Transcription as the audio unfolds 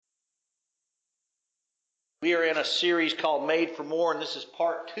We are in a series called Made for More, and this is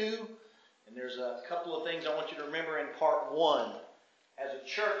part 2. And there's a couple of things I want you to remember in part 1. As a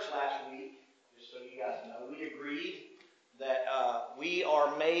church last week, just so you guys know, we agreed that we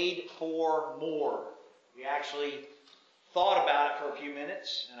are made for more. We actually thought about it for a few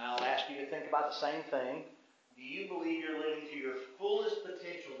minutes, and I'll ask you to think about the same thing. Do you believe you're living to your fullest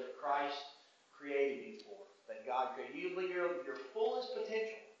potential that Christ created you for, that God created? Do you believe you're your fullest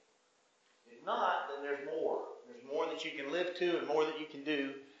potential? If not, then there's more. There's more that you can live to and more that you can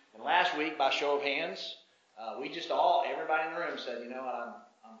do. And last week, by show of hands, everybody in the room said,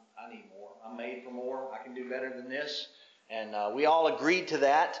 I need more. I'm made for more. I can do better than this. And we all agreed to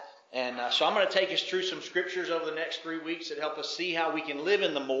that. And so I'm going to take us through some scriptures over the next 3 weeks that help us see how we can live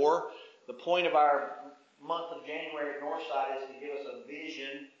in the more. The point of our month of January at Northside is to give us a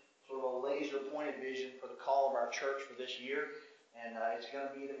vision, sort of a laser-pointed vision for the call of our church for this year. And it's going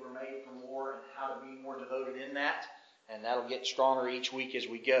to be that we're made for more and how to be more devoted in that. And that'll get stronger each week as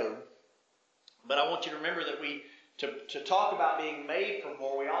we go. But I want you to remember that to talk about being made for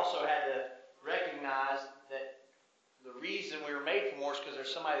more, we also had to recognize that the reason we were made for more is because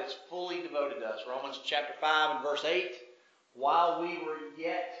there's somebody that's fully devoted to us. Romans chapter 5 and verse 8. While we were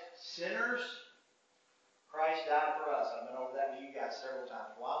yet sinners, Christ died for us. I've been over that with you guys several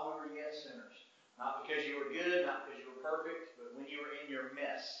times. While we were yet sinners. Not because you were good, not because you were perfect, but when you were in your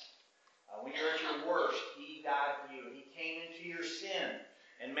mess. When you were at your worst, He died for you. He came into your sin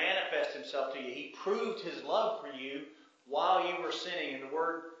and manifested Himself to you. He proved His love for you while you were sinning. And the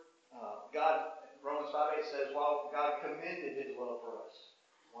word Romans 5:8 says, while God commended His love for us.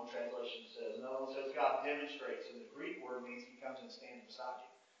 One translation says, another one says God demonstrates. And the Greek word means He comes and stands beside you.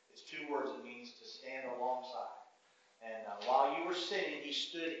 It's 2 words. It means to stand alongside. And while you were sinning, He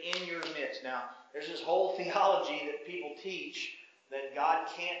stood in your midst. Now, there's this whole theology that people teach that God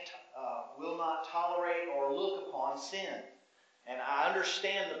will not tolerate or look upon sin. And I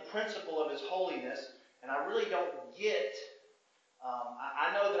understand the principle of His holiness, and I really don't get,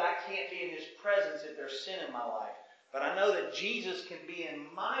 I know that I can't be in His presence if there's sin in my life. But I know that Jesus can be in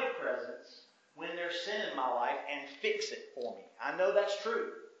my presence when there's sin in my life and fix it for me. I know that's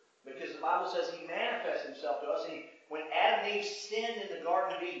true. Because the Bible says He manifests Himself to us. When Adam and Eve sinned in the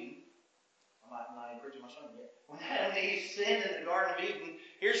Garden of Eden, I'm not even preaching my sermon yet. When Adam and Eve sinned in the Garden of Eden,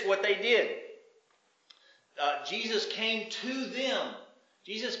 here's what they did. Jesus came to them.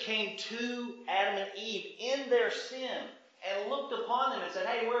 Jesus came to Adam and Eve in their sin and looked upon them and said,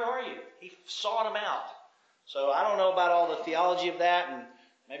 hey, where are you? He sought them out. So I don't know about all the theology of that, and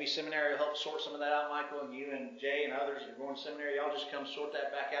maybe seminary will help sort some of that out, Michael, and you and Jay and others that are going to seminary. Y'all just come sort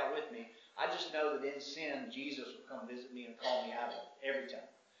that back out with me. I just know that in sin, Jesus will come visit me and call me out of it every time.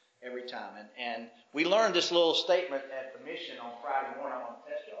 Every time. And we learned this little statement at the mission on Friday morning. I'm going to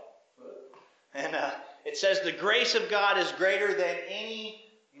test y'all. And it says, the grace of God is greater than any,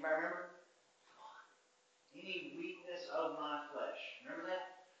 you might remember? Any weakness of my flesh. Remember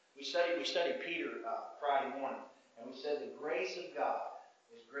that? We studied Peter Friday morning. And we said the grace of God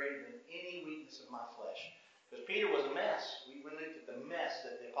is greater than any weakness of my flesh. Because Peter was a mess. We looked at the mess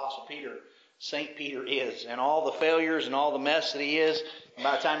that the Apostle Peter, St. Peter is, and all the failures and all the mess that he is. And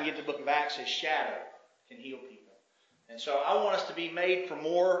by the time you get to the book of Acts, his shadow can heal people. And so I want us to be made for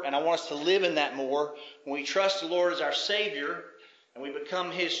more, and I want us to live in that more. When we trust the Lord as our Savior, and we become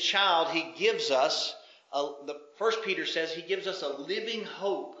His child, He gives us, the First Peter says, He gives us a living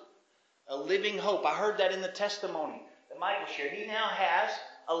hope. A living hope. I heard that in the testimony that Michael shared. He now has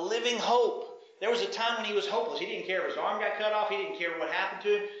a living hope. There was a time when he was hopeless. He didn't care if his arm got cut off. He didn't care what happened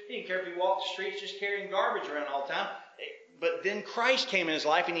to him. He didn't care if he walked the streets just carrying garbage around all the time. But then Christ came in his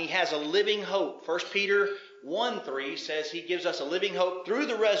life, and he has a living hope. 1 Peter 1:3 says He gives us a living hope through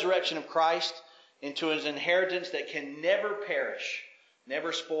the resurrection of Christ into His inheritance that can never perish,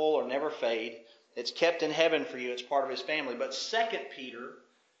 never spoil, or never fade. It's kept in heaven for you. It's part of His family. But 2 Peter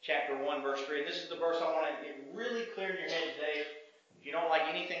chapter 1, verse 3, and this is the verse I want to get really clear in your head today. If you don't like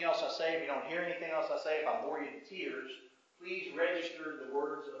anything else I say, if you don't hear anything else I say, if I bore you to tears, please register the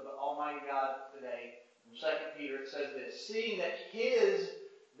words of the Almighty God today. In 2 Peter it says this, seeing that His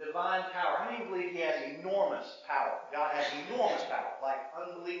divine power, how many believe He has enormous power? God has enormous power, like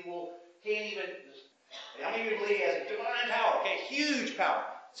unbelievable, how many of you believe He has divine power? Okay, huge power.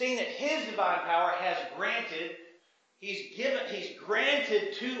 Seeing that His divine power has granted, He's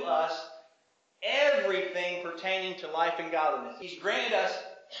granted to us everything pertaining to life and godliness. He's granted us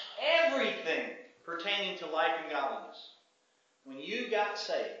everything pertaining to life and godliness. When you got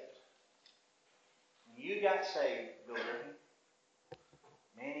saved, Bill Griffin,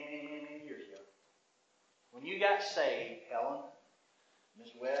 many years ago. When you got saved, Helen, Miss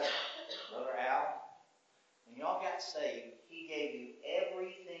Webb, Brother Al, got saved, He gave you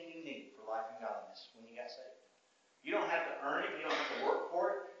everything you need for life and godliness when you got saved. You don't have to earn it. You don't have to work for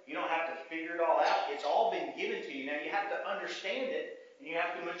it. You don't have to figure it all out. It's all been given to you. Now, you have to understand it, and you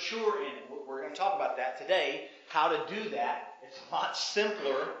have to mature in it. We're going to talk about that today, how to do that. It's a lot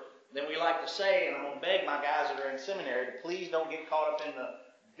simpler than we like to say, and I'm going to beg my guys that are in seminary to please don't get caught up in the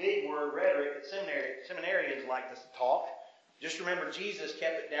big word rhetoric that seminarians like to talk. Just remember, Jesus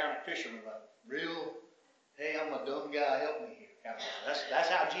kept it down at fishermen level. Real, hey, I'm a dumb guy, help me here. Kind of. That's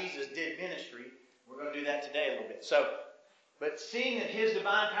how Jesus did ministry. We're going to do that today a little bit. But seeing that His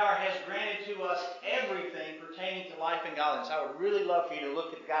divine power has granted to us everything pertaining to life and godliness, I would really love for you to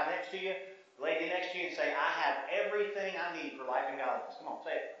look at the guy next to you, the lady next to you, and say, I have everything I need for life and godliness. Come on,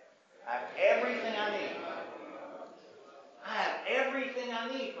 say it. I have everything I need. I have everything I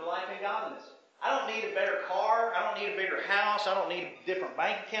need for life and godliness. I don't need a better car. I don't need a bigger house. I don't need a different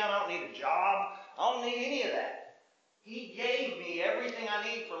bank account. I don't need a job. I don't need any of that. He gave me everything I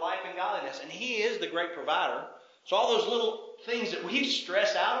need for life and godliness, and He is the great provider. So all those little things that we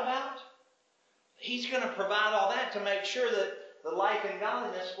stress out about, He's going to provide all that to make sure that the life and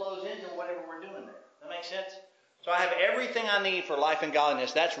godliness flows into whatever we're doing there. That make sense? So I have everything I need for life and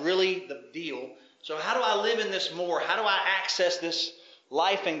godliness. That's really the deal. So how do I live in this more? How do I access this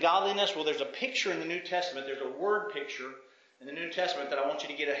life and godliness? Well, there's a picture in the New Testament. There's a word picture in the New Testament that I want you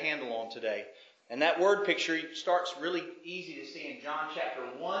to get a handle on today. And that word picture starts really easy to see in John chapter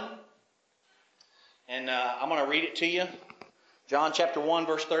 1. And I'm going to read it to you. John chapter 1,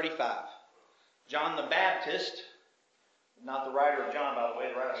 verse 35. John the Baptist, not the writer of John, by the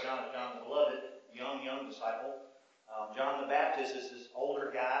way. The writer of John is John the Beloved, young disciple. John the Baptist is this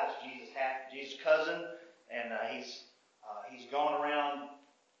older guy. It's Jesus' cousin. And he's gone around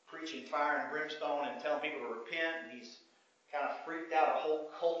preaching fire and brimstone and telling people to repent. And he's kind of freaked out a whole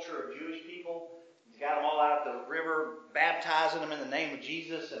culture of Jewish people. He's got them all out at the river, baptizing them in the name of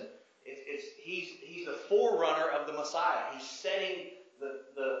Jesus. And he's the forerunner of the Messiah. He's setting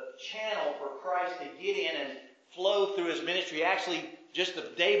the channel for Christ to get in and flow through His ministry. Actually, just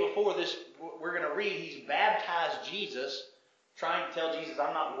the day before this, we're going to read, He's baptized Jesus, trying to tell Jesus,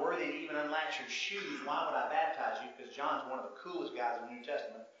 I'm not worthy to even unlatch your shoes. Why would I baptize you? Because John's one of the coolest guys in the New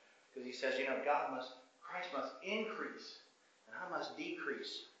Testament. Because he says, Christ must increase, and I must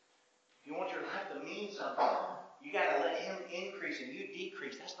decrease. If you want your life to mean something, you got to let Him increase and you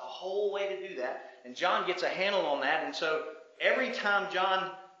decrease. That's the whole way to do that. And John gets a handle on that. And so every time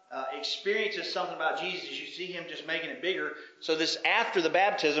John experiences something about Jesus, you see him just making it bigger. So this after the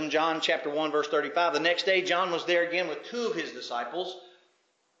baptism, John chapter 1, verse 35, the next day John was there again with two of his disciples.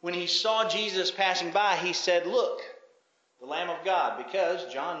 When he saw Jesus passing by, he said, look, the Lamb of God,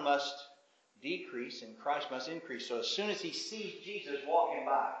 because John must decrease and Christ must increase. So as soon as he sees Jesus walking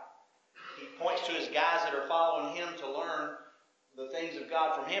by, he points to his guys that are following him to learn the things of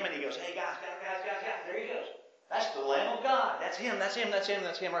God from him, and he goes, hey guys, there he goes. That's the Lamb of God. That's him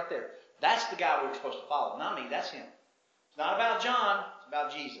right there. That's the guy we're supposed to follow. Not me, that's him. It's not about John, it's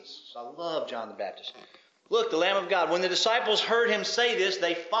about Jesus. So I love John the Baptist. Look, the Lamb of God. When the disciples heard him say this,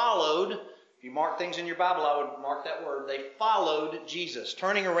 they followed. If you mark things in your Bible, I would mark that word. They followed Jesus.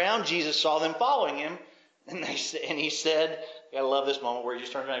 Turning around, Jesus saw them following him, and he said, you gotta love this moment where he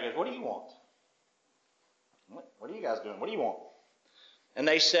just turns around and goes, what do you want? What are you guys doing? What do you want? And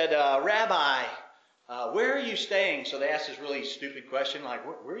they said, Rabbi, where are you staying? So they asked this really stupid question, like,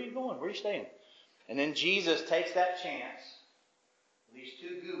 where are you going? Where are you staying? And then Jesus takes that chance. These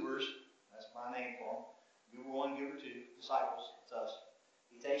two goobers, that's my name for them, Goober 1, Goober 2, disciples, it's us.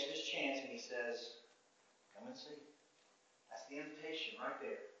 He takes this chance and he says, come and see. That's the invitation right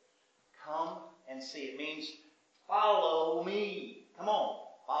there. Come and see. It means follow me. Come on,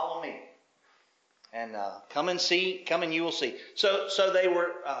 follow me. And come and see, come and you will see. So they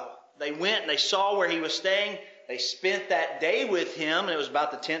went and they saw where he was staying. They spent that day with him, and it was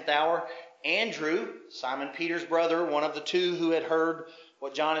about the 10th hour. Andrew, Simon Peter's brother, one of the two who had heard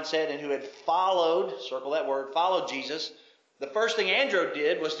what John had said and who had followed, circle that word, followed Jesus. The first thing Andrew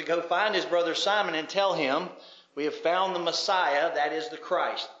did was to go find his brother Simon and tell him, we have found the Messiah, that is the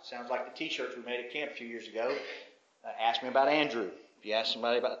Christ. Sounds like the t-shirts we made at camp a few years ago. Ask me about Andrew. If you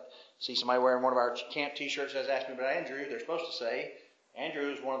see somebody wearing one of our camp t-shirts that says, ask me about Andrew, they're supposed to say,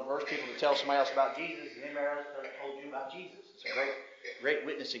 Andrew is one of the first people to tell somebody else about Jesus. Has anybody else told you about Jesus? It's a great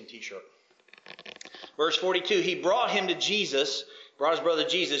witnessing t-shirt. Verse 42, he brought him to Jesus, brought his brother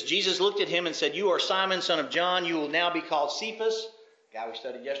Jesus. Jesus looked at him and said, you are Simon, son of John. You will now be called Cephas, the guy we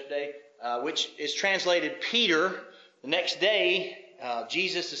studied yesterday, which is translated Peter. The next day,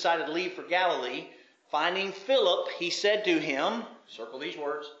 Jesus decided to leave for Galilee. Finding Philip, he said to him, circle these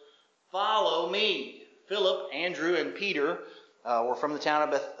words, follow me. Philip, Andrew, and Peter were from the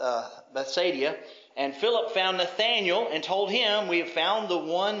town of Bethsaida. And Philip found Nathanael and told him, "We have found the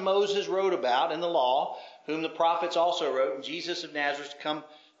one Moses wrote about in the law, whom the prophets also wrote, Jesus of Nazareth,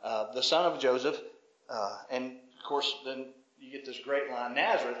 the son of Joseph." And of course, then you get this great line,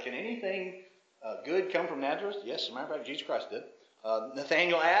 "Nazareth, can anything good come from Nazareth?" Yes, as a matter of fact, Jesus Christ did.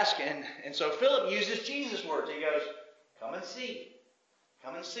 Nathanael asked, and so Philip uses Jesus' words. He goes, "Come and see.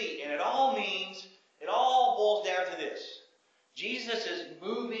 Come and see." And it all boils down to this. Jesus is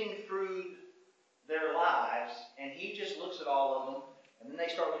moving through their lives, and he just looks at all of them, and then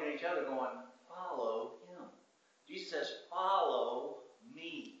they start looking at each other going, "Follow him." Jesus says, "Follow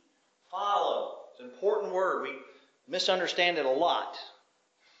me." Follow. It's an important word. We misunderstand it a lot.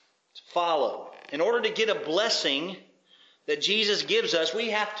 It's follow. In order to get a blessing that Jesus gives us,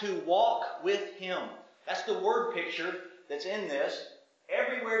 we have to walk with him. That's the word picture that's in this.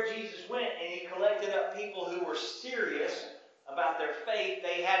 Everywhere Jesus went and he collected up people who were serious about their faith,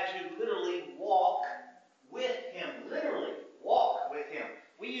 they had to literally walk with him. Literally walk with him.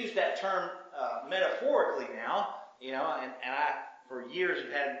 We use that term metaphorically now, and I, for years,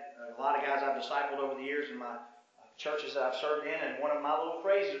 have had a lot of guys I've discipled over the years in my churches that I've served in, and one of my little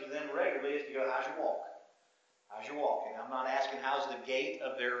phrases with them regularly is to go, "How's your walk? How's your walk?" And I'm not asking how's the gait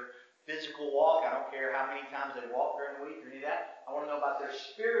of their physical walk. I don't care how many times they walk during the week or any of that. I want to know about their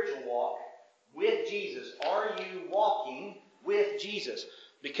spiritual walk with Jesus. Are you walking with Jesus?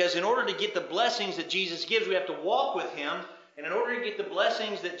 Because in order to get the blessings that Jesus gives, we have to walk with him. And in order to get the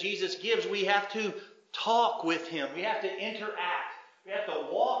blessings that Jesus gives, we have to talk with him. We have to interact. We have to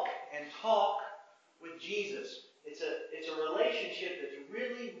walk and talk with Jesus. It's a relationship that's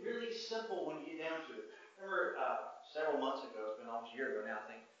really, really simple when you get down to it. Remember several months ago, it's been almost a year ago now,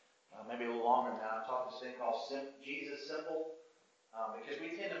 I think, maybe a little longer now, I talked this thing called Jesus Simple, because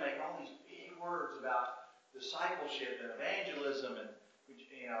we tend to make all these big words about discipleship and evangelism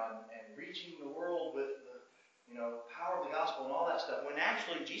and reaching the world with the power of the gospel and all that stuff, when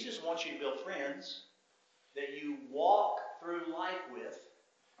actually Jesus wants you to build friends that you walk through life with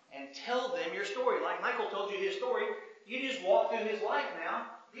and tell them your story. Like Michael told you his story, you just walk through his life now.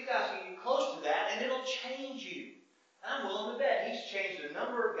 You guys can get close to that, and it'll change you. I'm willing to bet he's changed a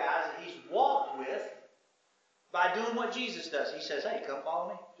number of guys that he's walked with by doing what Jesus does. He says, "Hey, come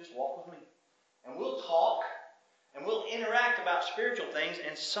follow me. Just walk with me. And we'll talk, and we'll interact about spiritual things,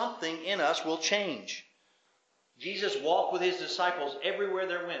 and something in us will change." Jesus walked with his disciples everywhere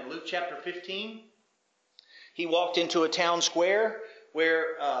they went. Luke chapter 15, he walked into a town square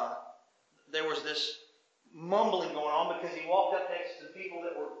where there was this mumbling going on because he walked up next to people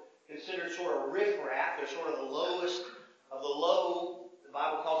that were considered sort of riffraff. They're sort of the lowest of the low. The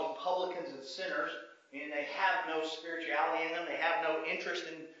Bible calls them publicans and sinners. And they have no spirituality in them. They have no interest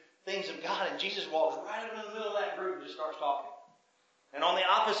in things of God. And Jesus walks right up in the middle of that group and just starts talking. And on the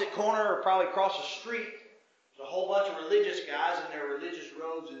opposite corner, or probably across the street, there's a whole bunch of religious guys in their religious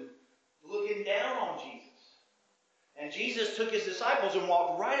robes and looking down on Jesus. And Jesus took his disciples and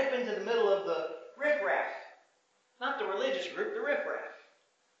walked right up into the middle of the riffraff. Not the religious group, the riffraff.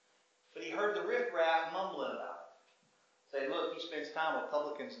 But he heard the riffraff mumbling about it. Say, "Look, he spends time with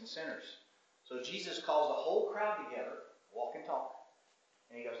publicans and sinners." So Jesus calls the whole crowd together, walk and talk.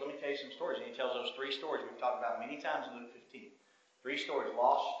 And he goes, "Let me tell you some stories." And he tells those 3 stories we've talked about many times in Luke 15. 3 stories: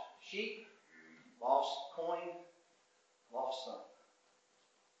 lost sheep, lost coin, lost son.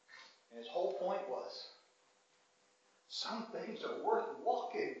 And his whole point was, some things are worth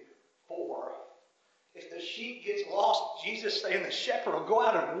walking for. If the sheep gets lost, Jesus saying the shepherd will go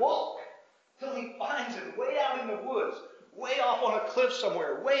out and walk till he finds him way out in the woods, way off on a cliff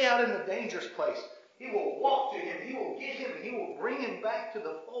somewhere, way out in the dangerous place. He will walk to him, he will get him, and he will bring him back to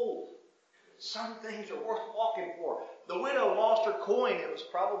the fold. Some things are worth walking for. The widow lost her coin. It was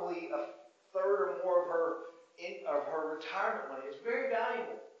probably a third or more of her retirement money. It's very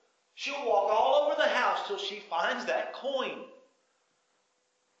valuable. She'll walk all over the house till she finds that coin.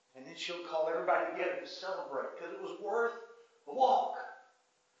 And then she'll call everybody together to celebrate because it was worth the walk.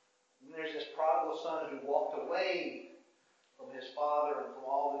 And there's this prodigal son who walked away from his father and from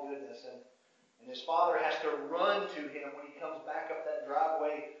all the goodness. And his father has to run to him when he comes back up that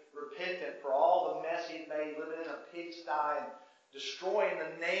driveway, repentant for all the mess he'd made, living in a pigsty and destroying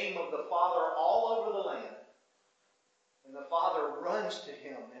the name of the father all over the land. And the father runs to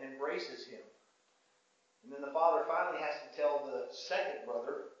him and embraces him. And then the father finally has to tell the second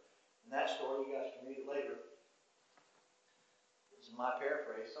brother, and that story, you guys can read it later. This is my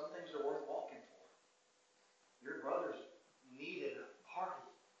paraphrase. Some things are worth walking for. Your brother's needed a party.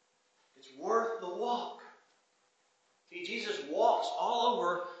 It's worth the walk. See, Jesus walks all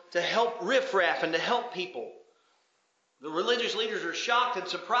over to help riffraff and to help people. The religious leaders are shocked and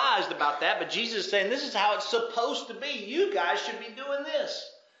surprised about that, but Jesus is saying this is how it's supposed to be. You guys should be doing this.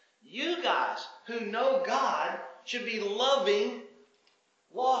 You guys who know God should be loving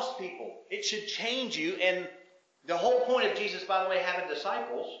lost people. It should change you. And the whole point of Jesus, by the way, having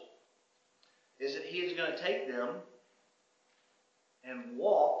disciples is that He is going to take them and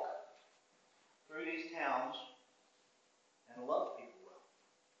walk through these towns and love people well.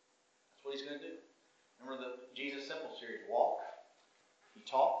 That's what He's going to do. Remember the Jesus Simple series. Walk, He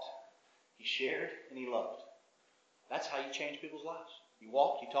talked, He shared, and He loved. That's how you change people's lives. You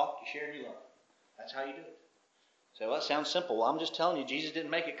walk, you talk, you share, and you love. That's how you do it. So, well, that sounds simple. Well, I'm just telling you, Jesus didn't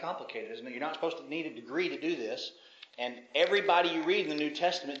make it complicated. You're not supposed to need a degree to do this. And everybody you read in the New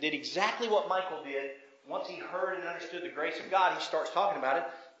Testament did exactly what Michael did. Once he heard and understood the grace of God, he starts talking about it.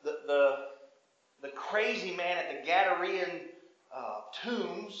 The crazy man at the Gadarean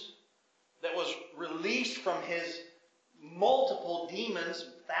tombs that was released from his multiple demons,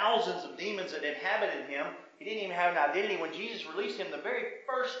 thousands of demons that inhabited him. He didn't even have an identity. When Jesus released him, the very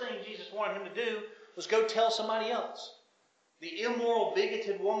first thing Jesus wanted him to do was go tell somebody else. The immoral,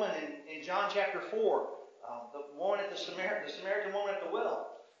 bigoted woman in John chapter 4, the woman at the Samaritan woman at the well,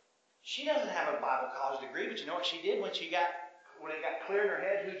 she doesn't have a Bible college degree, but you know what she did when it got clear in her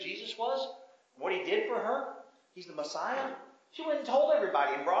head who Jesus was, what He did for her? He's the Messiah. She went and told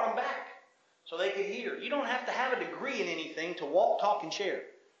everybody and brought them back so they could hear. You don't have to have a degree in anything to walk, talk, and share.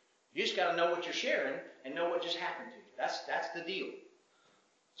 You just got to know what you're sharing and know what just happened to you. That's the deal.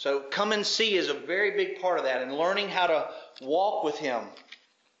 So come and see is a very big part of that, and learning how to walk with Him.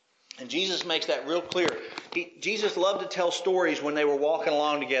 And Jesus makes that real clear. Jesus loved to tell stories when they were walking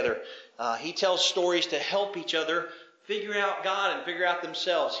along together. He tells stories to help each other figure out God and figure out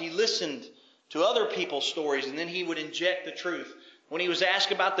themselves. He listened to other people's stories, and then He would inject the truth. When He was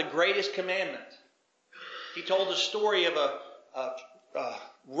asked about the greatest commandment, He told the story of a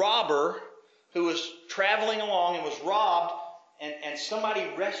robber who was traveling along and was robbed, and somebody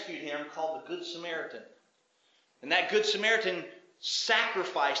rescued him called the Good Samaritan. And that Good Samaritan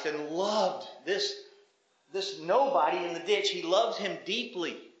sacrificed and loved this nobody in the ditch. He loved him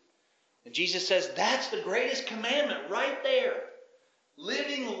deeply. And Jesus says that's the greatest commandment right there.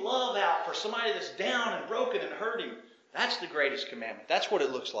 Living love out for somebody that's down and broken and hurting. That's the greatest commandment. That's what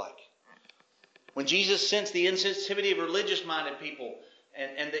it looks like. When Jesus sensed the insensitivity of religious-minded people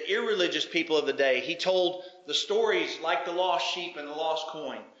and the irreligious people of the day, He told the stories like the lost sheep and the lost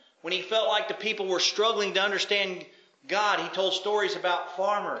coin. When He felt like the people were struggling to understand God, He told stories about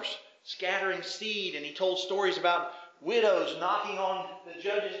farmers scattering seed, and He told stories about widows knocking on the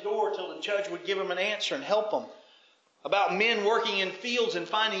judge's door till the judge would give them an answer and help them. About men working in fields and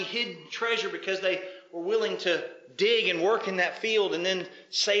finding hidden treasure because they were willing to dig and work in that field and then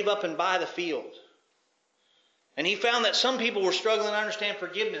save up and buy the field. And He found that some people were struggling to understand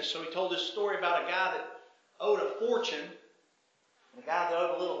forgiveness, so He told this story about a guy that owed a fortune and a guy that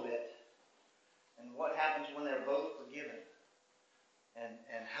owed a little bit, and what happens when they're both forgiven,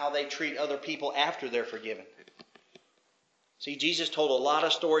 and how they treat other people after they're forgiven. See, Jesus told a lot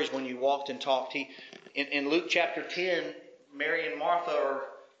of stories when you walked and talked. In Luke chapter 10, Mary and Martha are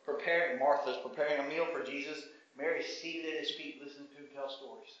preparing. Martha's preparing a meal for Jesus. Mary's seated at His feet listening to Him tell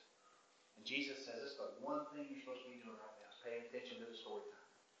stories. And Jesus says, this is the one thing you're supposed to be doing right now, is paying attention to the story time.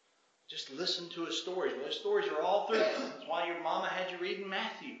 Just listen to His stories. Well, His stories are all through. That's why your mama had you reading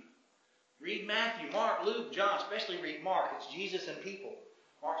Matthew. Read Matthew, Mark, Luke, John. Especially read Mark. It's Jesus and people.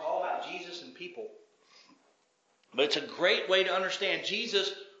 Mark's all about Jesus and people. But it's a great way to understand.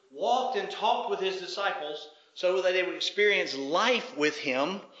 Jesus walked and talked with His disciples so that they would experience life with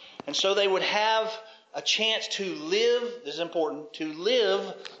Him, and so they would have a chance to live, this is important, to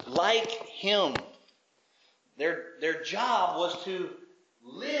live like Him. Their job was to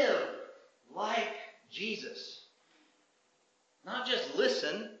live like Jesus. Not just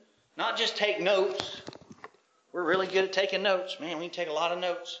listen, not just take notes. We're really good at taking notes. Man, we can take a lot of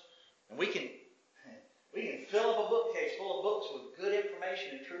notes. And we can fill up a bookcase full of books with good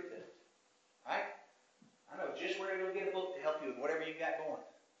information and truth in it. Right? I know just where to go get a book to help you with whatever you got going.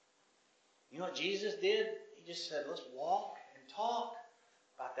 You know what Jesus did? He just said, let's walk and talk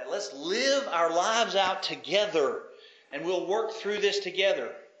about that. Let's live our lives out together, and we'll work through this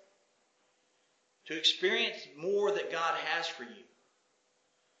together to experience more that God has for you.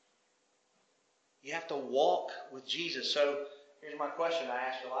 You have to walk with Jesus. So here's my question I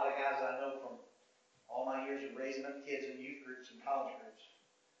ask a lot of guys I know from all my years of raising up kids in youth groups and college groups.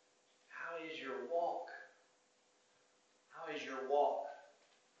 How is your walk? How is your walk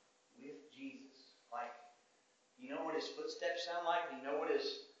with Jesus? Like, you know what His footsteps sound like? Do you know what His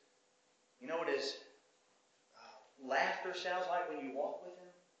laughter sounds like when you walk with Him?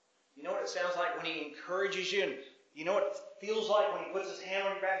 You know what it sounds like when He encourages you? And you know what it feels like when He puts His hand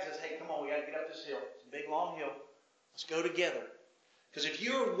on your back and says, hey, come on, we got to get up this hill. It's a big, long hill. Let's go together. Because if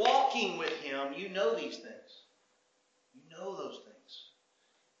you're walking with Him, you know these things. You know those things.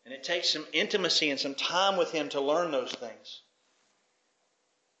 And it takes some intimacy and some time with Him to learn those things.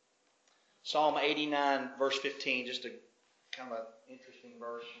 Psalm 89, verse 15, just a kind of an interesting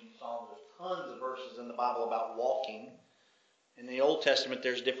verse from Psalm. There's tons of verses in the Bible about walking. In the Old Testament,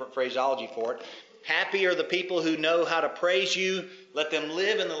 there's different phraseology for it. Happy are the people who know how to praise you. Let them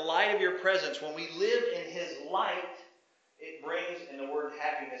live in the light of your presence. When we live in His light, it brings, and the word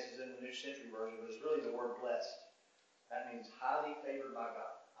happiness is in the New Century Version, but it's really the word blessed. That means highly favored by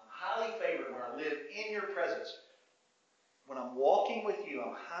God. I'm highly favored when I live in your presence. When I'm walking with you,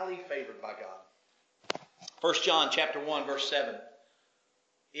 I'm highly favored by God. 1 John chapter 1, verse 7.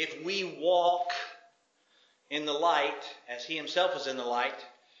 If we walk in the light, as He Himself is in the light,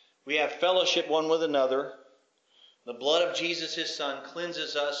 we have fellowship one with another. The blood of Jesus, His Son,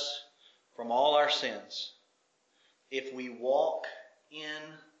 cleanses us from all our sins. If we walk in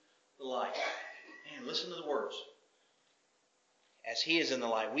the light. Man, listen to the words. As He is in the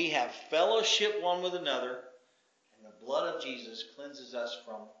light, we have fellowship one with another, and the blood of Jesus cleanses us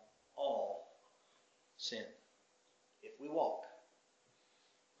from all sin. If we walk.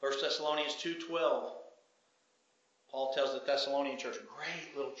 1 Thessalonians 2:12. Paul tells the Thessalonian church,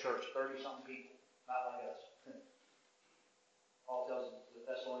 great little church, 30-something people, not like us. Paul tells the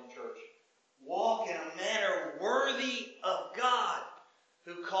Thessalonian church, walk in a manner worthy of God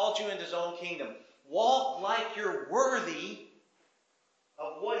who called you into His own kingdom. Walk like you're worthy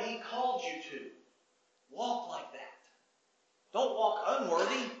of what He called you to. Walk like that. Don't walk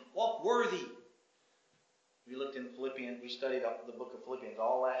unworthy, walk worthy. We looked in Philippians, we studied the book of Philippians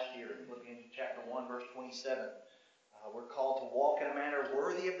all last year, in Philippians chapter 1, verse 27. We're called to walk in a manner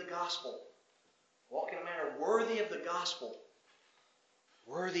worthy of the gospel. Walk in a manner worthy of the gospel.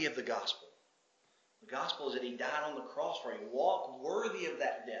 Worthy of the gospel. The gospel is that He died on the cross for you. Walk worthy of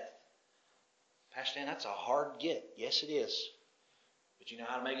that death. Pastor Dan, that's a hard get. Yes, it is. But you know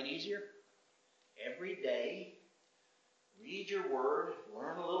how to make it easier? Every day, read your Word,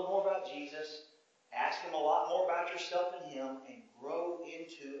 learn a little more about Jesus, ask Him a lot more about yourself and Him, and grow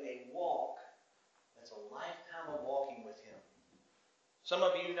into a walk that's a lifetime of walking with Him. Some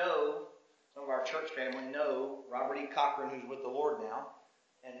of you know, some of our church family know Robert E. Cochran, who's with the Lord now,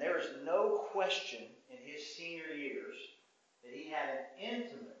 and there is no question in his senior years that he had an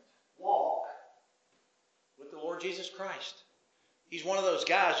intimate walk with the Lord Jesus Christ. He's one of those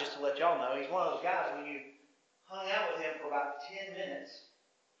guys, just to let y'all know, he's one of those guys when you hung out with him for about 10 minutes,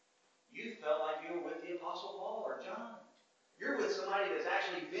 you felt like you were with the Apostle Paul or John. You're with somebody that's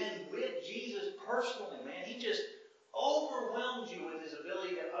actually been with Jesus personally, man. He just overwhelms you with His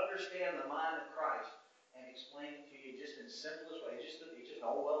ability to understand the mind of Christ and explain it to you just in the simplest way. He's just an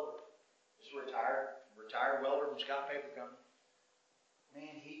old welder. Just a retired welder from Scott Paper Company.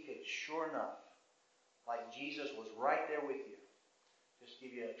 Man, he could, sure enough, like Jesus was right there with you, just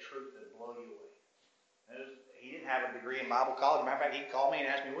give you a truth that blow you away. He didn't have a degree in Bible college. As a matter of fact, he'd call me and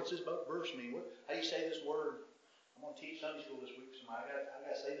ask me, what's this verse mean? How do you say this word? I'm going to teach Sunday school this week. I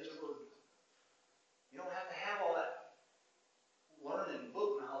got to say this word. You don't have to have all that learning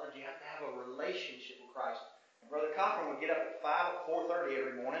book knowledge. You have to have a relationship with Christ. And Brother Cochran would get up at 4:30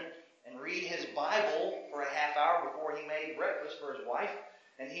 every morning and read his Bible for a half hour before he made breakfast for his wife.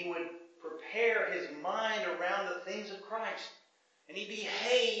 And he would prepare his mind around the things of Christ. And he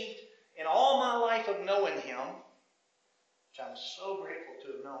behaved in all my life of knowing him, which I'm so grateful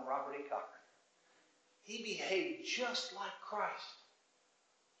to have known Robert E. Cochran. He behaved just like Christ.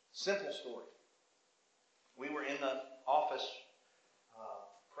 Simple story. We were in the office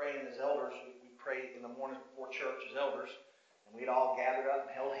praying as elders. We prayed in the mornings before church as elders. And we'd all gathered up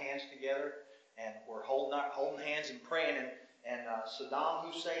and held hands together. And we're holding hands and praying. And Saddam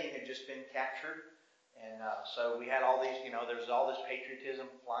Hussein had just been captured. And so we had all these, there was all this patriotism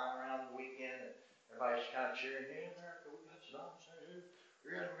flying around the weekend. And everybody's kind of cheering, hey, America, we got Saddam Hussein.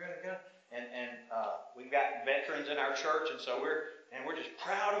 We're gonna. And we've got veterans in our church, and so we're just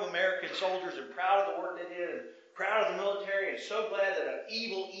proud of American soldiers and proud of the work they did and proud of the military and so glad that an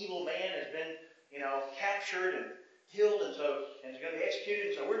evil man has been, captured and killed and is going to be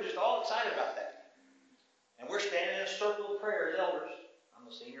executed. And so we're just all excited about that. And we're standing in a circle of prayer as elders. I'm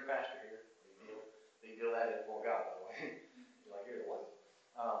the senior pastor here. Big deal that is before God, by the way. You're like, here, what?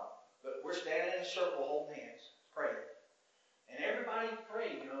 But we're standing in a circle holding hands, praying. And everybody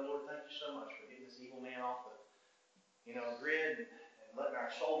prayed, Lord, thank you so much for getting this evil man off the, grid and letting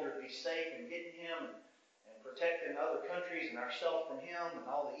our soldiers be safe and getting him and protecting other countries and ourselves from him and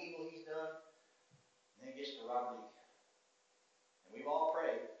all the evil he's done. And then it gets to Robert E. And we've all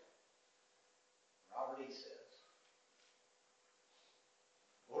prayed. Robert E. says,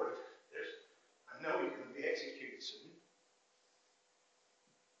 Lord, I know he's going to be executed soon.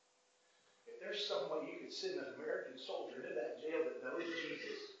 If there's some way you could send an American soldier into that jail that knows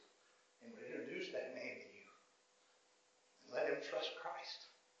Jesus and would introduce that man to you and let him trust Christ.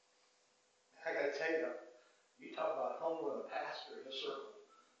 I got to tell you, you talk about humbling a pastor in a circle.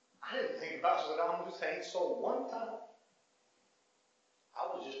 I didn't think about Saddam Hussein's soul one time. I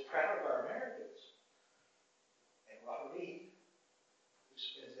was just proud of our Americans. And Robert E., who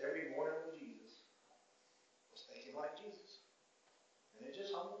spends every morning with Jesus, was thinking like Jesus. And it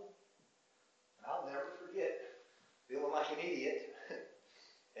just humbled me. And I'll never forget feeling like an idiot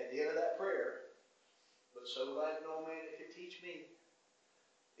at the end of that prayer. But so glad no man that could teach me.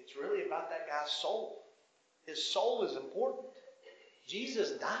 It's really about that guy's soul. His soul is important.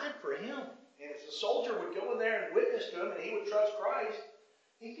 Jesus died for him. And if the soldier would go in there and witness to him and he would trust Christ,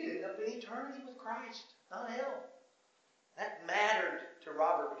 he could end up in eternity with Christ, not hell. That mattered to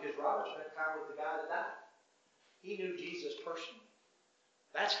Robert because Robert spent time with the guy that died. He knew Jesus personally.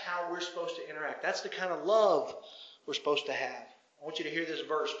 That's how we're supposed to interact. That's the kind of love we're supposed to have. I want you to hear this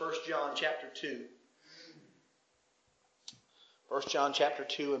verse, 1 John chapter 2. 1 John chapter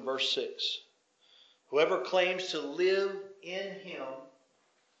 2 and verse 6. Whoever claims to live in him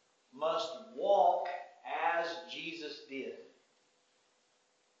must walk as Jesus did.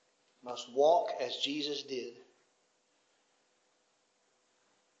 Must walk as Jesus did.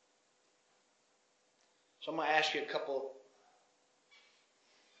 So I'm going to ask you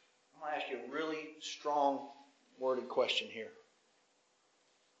a really strong worded question here.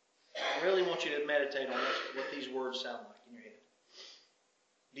 I really want you to meditate on what these words sound like in your head.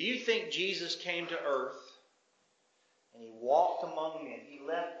 Do you think Jesus came to earth and he walked among men? He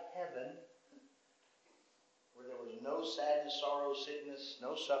left heaven where there was no sadness, sorrow, sickness,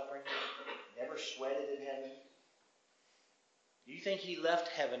 no suffering, never sweated in heaven? Do you think he left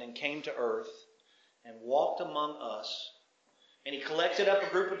heaven and came to earth and walked among us, and he collected up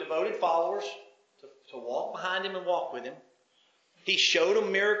a group of devoted followers to walk behind him and walk with him? He showed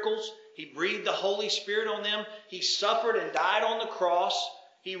them miracles. He breathed the Holy Spirit on them. He suffered and died on the cross.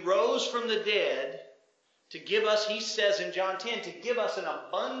 He rose from the dead to give us, he says in John 10, to give us an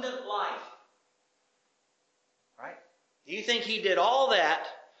abundant life. Right? Do you think he did all that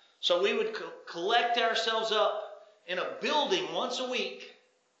so we would collect ourselves up in a building once a week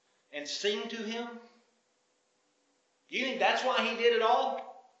and sing to him? Do you think that's why he did it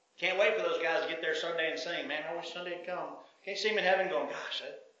all? Can't wait for those guys to get there Sunday and sing. Man, I wish Sunday would come. Can't see him in heaven going, gosh,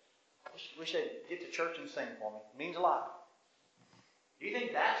 I wish they'd get to church and sing for me. It means a lot. Do you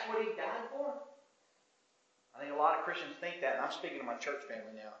think that's what he died for? I think a lot of Christians think that, and I'm speaking to my church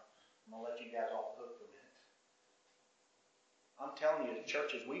family now. I'm going to let you guys off the hook for a minute. I'm telling you, the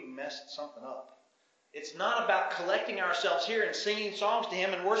churches, we've messed something up. It's not about collecting ourselves here and singing songs to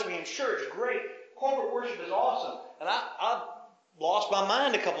him and worshiping him. Sure, it's great. Corporate worship is awesome. And I lost my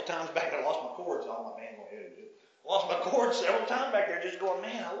mind a couple times back there. I lost my chords. All my band went ahead and did it. Lost my chords several times back there just going,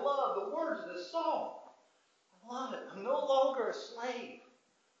 man, I love the words of this song. I love it. I'm no longer a slave.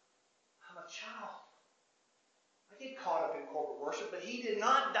 I'm a child. I get caught up in corporate worship, but he did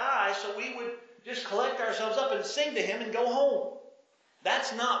not die so we would just collect ourselves up and sing to him and go home.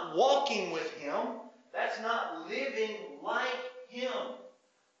 That's not walking with him. That's not living like him.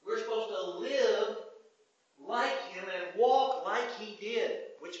 We're supposed to live like him and walk like he did,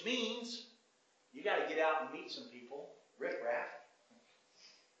 which means you got to get out and meet some people, riffraff.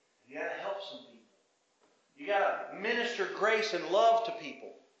 You got to help some people. You got to minister grace and love to people.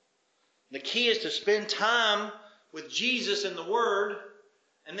 The key is to spend time with Jesus and the Word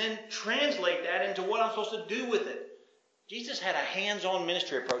and then translate that into what I'm supposed to do with it. Jesus had a hands-on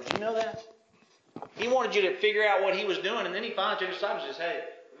ministry approach. Do you know that? He wanted you to figure out what he was doing, and then he finally took his disciples and says, hey,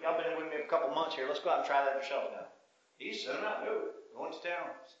 y'all been with me a couple months here. Let's go out and try that yourself now. He sent them out. Go into town.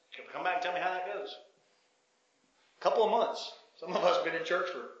 Come back and tell me how that goes. A couple of months. Some of us have been in church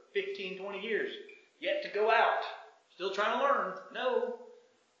for 15, 20 years. Yet to go out. Still trying to learn. No.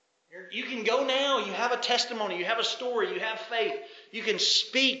 You can go now. You have a testimony. You have a story. You have faith. You can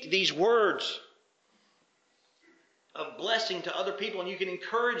speak these words of blessing to other people, and you can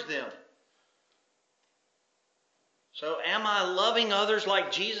encourage them. So am I loving others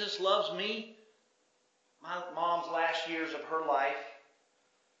like Jesus loves me? My mom's last years of her life,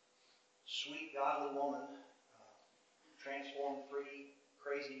 sweet, godly woman, transformed, free,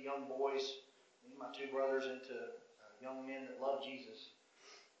 crazy young boys, me and my two brothers into young men that love Jesus.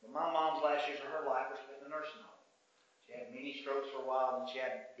 But my mom's last years of her life were spent in a nursing home. She had mini strokes for a while, and then she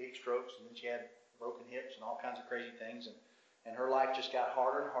had big strokes, and then she had broken hips and all kinds of crazy things, and her life just got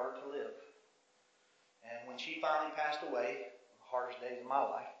harder and harder to live. And when she finally passed away, the hardest days of my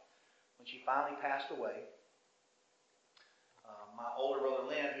life, when she finally passed away, my older brother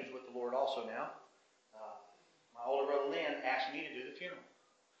Lynn, who's with the Lord also now, my older brother Lynn asked me to do the funeral.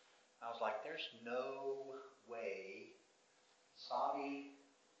 I was like, there's no way Sappy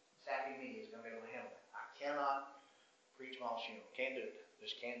me is going to be able to handle it. I cannot preach Mom's funeral. Can't do it.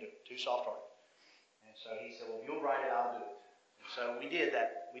 Just can't do it. Too soft-hearted. And so he said, well, if you'll write it, I'll do it. And so we did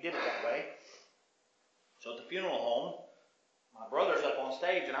that. We did it that way. So at the funeral home, my brother's up on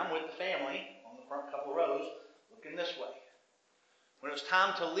stage, and I'm with the family on the front couple of rows, looking this way. When it was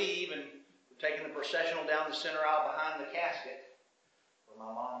time to leave, and we're taking the processional down the center aisle behind the casket, where my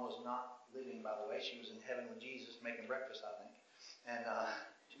mom was not living, by the way. She was in heaven with Jesus making breakfast, I think. And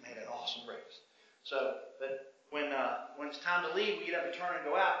she made an awesome breakfast. So, but when it's time to leave, we get up and turn and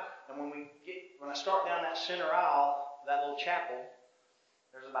go out. And when I start down that center aisle, that little chapel,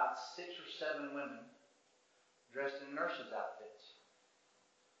 there's about 6 or 7 women dressed in nurses' outfits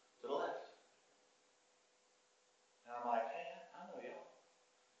to the left. And I'm like, hey, I know y'all.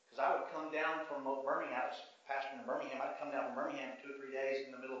 Because I would come down from Birmingham, I was pastoring in Birmingham. I'd come down from Birmingham for 2 or 3 days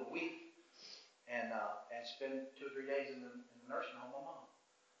in the middle of the week and spend 2 or 3 days in the nursing home with Mom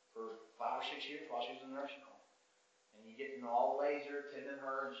for 5 or 6 years while she was in the nursing home. And you get to know all the ladies that are attending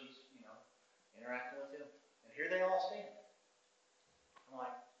her, and she's, interacting with them. And here they all stand. I'm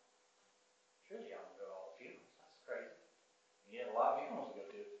like, surely y'all don't go to all the funerals. That's crazy. And you have a lot of funerals to go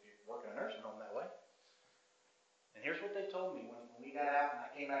to if you're working in a nursing home that way. And here's what they told me when we got out and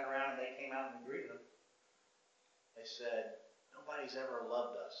I came back around and they came out and we greeted them. They said, nobody's ever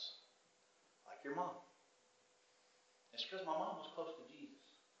loved us like your mom. It's because my mom was close to Jesus.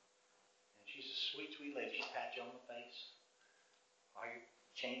 And she's a sweet, sweet lady. She'll pat you on the face while you're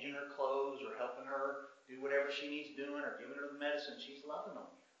changing her clothes or helping her do whatever she needs doing or giving her the medicine. She's loving on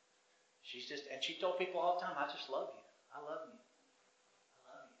you. And she told people all the time, I just love you. I love you.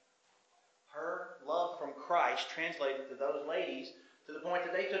 I love you. Her love from Christ translated to those ladies to the point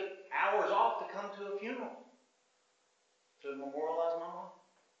that they took hours off to come to a funeral to memorialize my mom.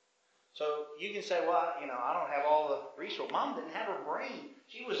 So you can say, well, I don't have all the resources. Mom didn't have her brain.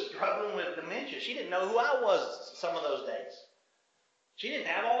 She was struggling with dementia. She didn't know who I was some of those days. She didn't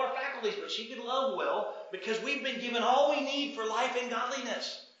have all her faculties, but she could love well because we've been given all we need for life and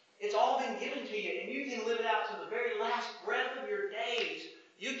godliness. It's all been given to you, and you can live it out to the very last breath of your days.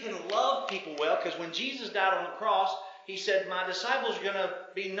 You can love people well, because when Jesus died on the cross, He said, my disciples are going to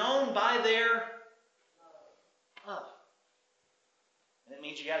be known by their love. And it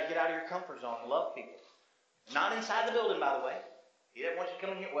means you got to get out of your comfort zone and love people. Not inside the building, by the way. He doesn't want you to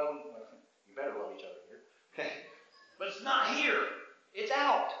come in here. Well, you better love each other here. Okay? But it's not here. It's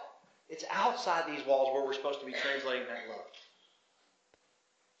out. It's outside these walls where we're supposed to be translating that love.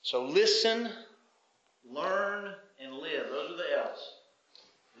 So listen, learn, and live. Those are the L's.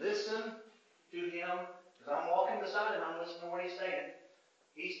 Listen to Him, because I'm walking beside Him. I'm listening to what He's saying.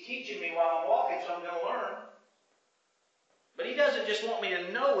 He's teaching me while I'm walking, so I'm going to learn. But He doesn't just want me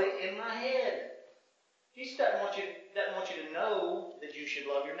to know it in my head. He doesn't want you to know that you should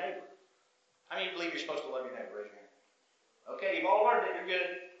love your neighbor. How many believe you're supposed to love your neighbor? Raise your hand. Okay, you've all learned it. You're good.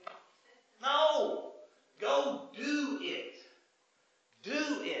 No. Go do it.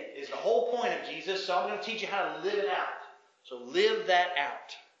 Do it is the whole point of Jesus. So I'm going to teach you how to live it out. So live that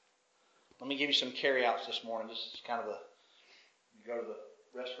out. Let me give you some carry-outs this morning. This is kind of you go to the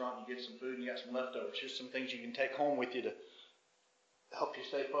restaurant and you get some food and you got some leftovers. Here's some things you can take home with you to help you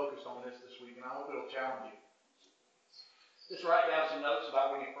stay focused on this week. And I hope it'll challenge you. Just write down some notes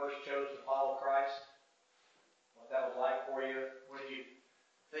about when you first chose to follow Christ. What that was like for you. What did you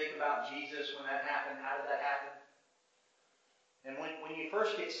think about Jesus when that happened? How did that happen? And when you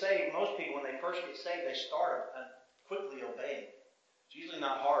first get saved, most people, when they first get saved, they start quickly obeying. It's usually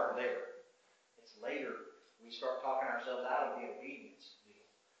not hard there. It's later we start talking ourselves out of the obedience deal.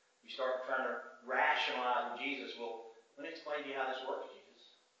 We start trying to rationalize with Jesus. Well, let me explain to you how this works,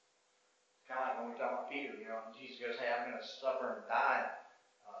 Jesus. Kind of like when we're talking about Peter, Jesus goes, hey, I'm going to suffer and die.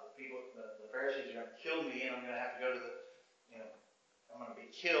 The Pharisees are going to kill me, and I'm going to have to go to I'm going to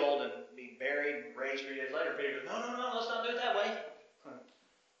be killed and be buried and raised 3 days later. Peter goes, no, let's not do it that way.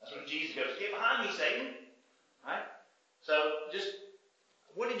 That's when Jesus goes, get behind me, Satan. Right? So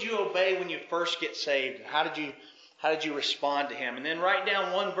what did you obey when you first get saved? How did you respond to Him? And then write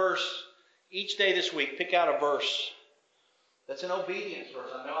down one verse each day this week. Pick out a verse that's an obedience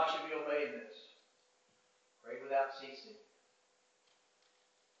verse. I know I should be obeying this. Pray without ceasing.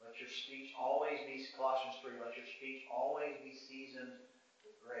 Let your speech always be, Colossians 3, let your speech always be seasoned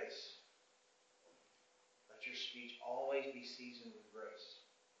with grace. Let your speech always be seasoned with grace.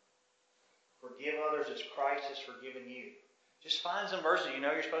 Forgive others as Christ has forgiven you. Just find some verses you know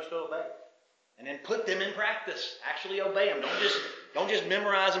you're supposed to obey. And then put them in practice. Actually obey them. Don't just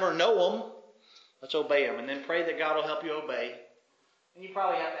memorize them or know them. Let's obey them. And then pray that God will help you obey. And you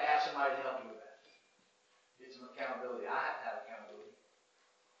probably have to ask somebody to help you with that. Get some accountability. I have to have accountability.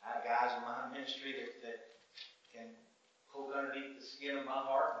 I have guys in my ministry that can poke underneath the skin of my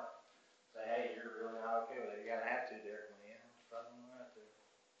heart and say, hey, you're really not okay with it. You got an attitude there. Well, yeah, I'm probably right there.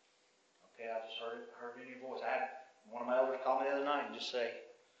 Okay, I just heard it in your voice. I had one of my elders call me the other night and just say,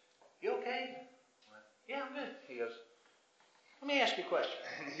 you okay? Yeah, I'm good. He goes, let me ask you a question.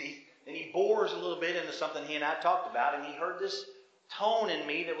 And he bores a little bit into something he and I talked about, and he heard this tone in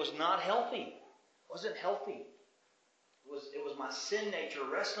me that was not healthy. It wasn't healthy. It was my sin nature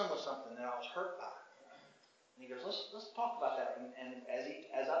wrestling with something that I was hurt by. And he goes, let's talk about that. And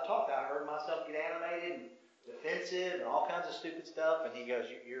as I talked, I heard myself get animated and defensive and all kinds of stupid stuff. And he goes,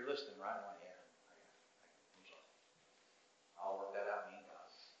 you're listening, right? I'm like, yeah. I'm sorry. I'll work that out, me and God.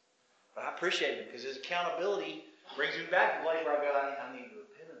 But I appreciate him because his accountability brings me back to the place where I go, I need to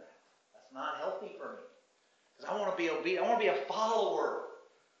repent of that. That's not healthy for me. Because I want to be obedient. I want to be a follower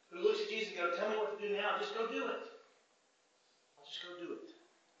who looks at Jesus and goes, tell me what to do now. Just go do it. I'll just go do it.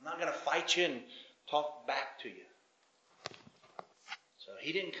 I'm not going to fight you and talk back to you. So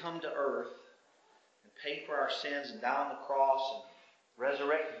he didn't come to earth and pay for our sins and die on the cross and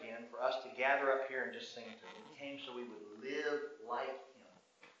resurrect again for us to gather up here and just sing to him. He came so we would live like